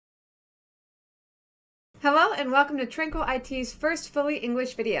Hello and welcome to Tranquil IT's first fully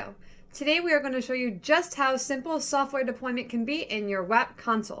English video. Today we are going to show you just how simple software deployment can be in your WAPT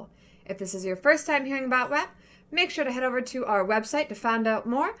console. If this is your first time hearing about WAPT, make sure to head over to our website to find out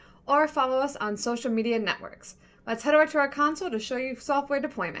more or follow us on social media networks. Let's head over to our console to show you software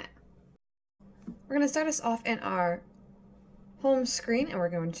deployment. We're going to start us off in our home screen and we're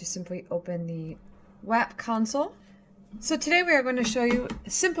going to simply open the WAPT console. So today we are going to show you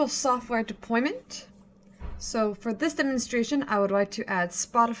simple software deployment. So for this demonstration, I would like to add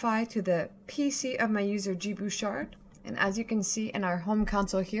Spotify to the PC of my user G. Bouchard. And as you can see in our home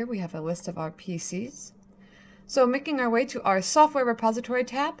console here, we have a list of our PCs. So making our way to our software repository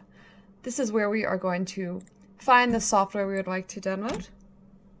tab, this is where we are going to find the software we would like to download.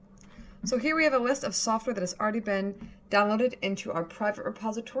 So here we have a list of software that has already been downloaded into our private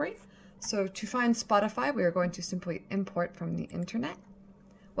repository. So to find Spotify, we are going to simply import from the internet.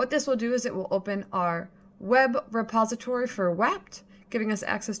 What this will do is it will open our web repository for WAPT, giving us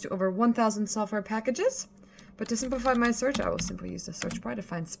access to over 1,000 software packages. But to simplify my search, I will simply use the search bar to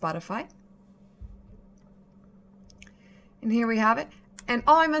find Spotify. And here we have it. And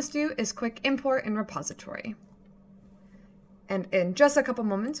all I must do is click Import in Repository. And in just a couple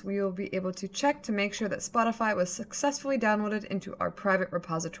moments, we will be able to check to make sure that Spotify was successfully downloaded into our private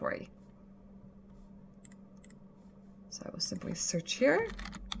repository. So I will simply search here.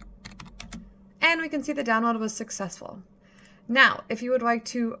 And we can see the download was successful. Now, if you would like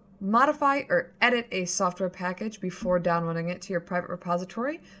to modify or edit a software package before downloading it to your private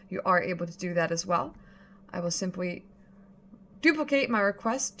repository, you are able to do that as well. I will simply duplicate my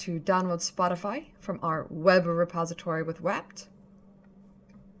request to download Spotify from our web repository with WAPT.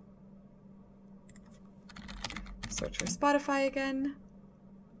 Search for Spotify again.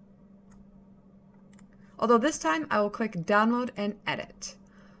 Although this time I will click Download and Edit.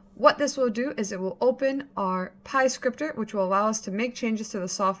 What this will do is it will open our PyScripter, which will allow us to make changes to the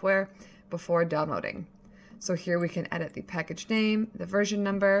software before downloading. So here we can edit the package name, the version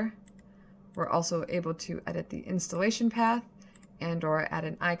number. We're also able to edit the installation path and or add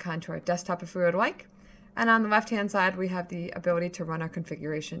an icon to our desktop if we would like. And on the left-hand side, we have the ability to run our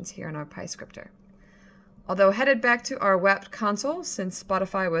configurations here in our PyScripter. Although headed back to our WAPT console, since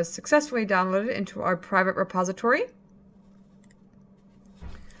Spotify was successfully downloaded into our private repository,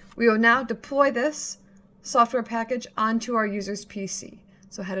 we will now deploy this software package onto our user's PC.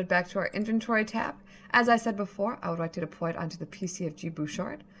 So headed back to our inventory tab. As I said before, I would like to deploy it onto the PC of G.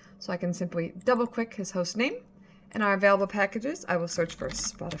 Bouchard. So I can simply double click his host name. In our available packages, I will search for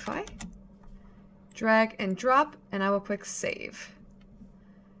Spotify, drag and drop, and I will click Save.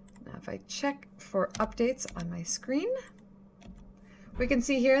 Now if I check for updates on my screen, we can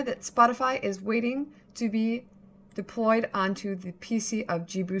see here that Spotify is waiting to be deployed onto the PC of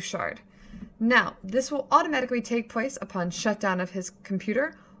G. Bouchard. Now, this will automatically take place upon shutdown of his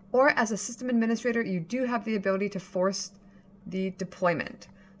computer, or as a system administrator, you do have the ability to force the deployment.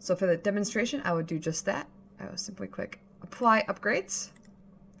 So for the demonstration, I would do just that. I will simply click Apply Upgrades.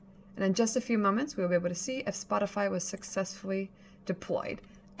 And in just a few moments, we'll be able to see if Spotify was successfully deployed.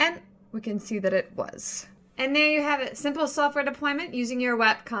 And we can see that it was. And there you have it, simple software deployment using your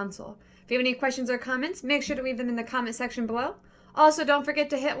WAPT console. If you have any questions or comments, make sure to leave them in the comment section below. Also, don't forget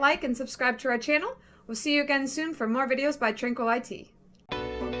to hit like and subscribe to our channel. We'll see you again soon for more videos by Tranquil IT.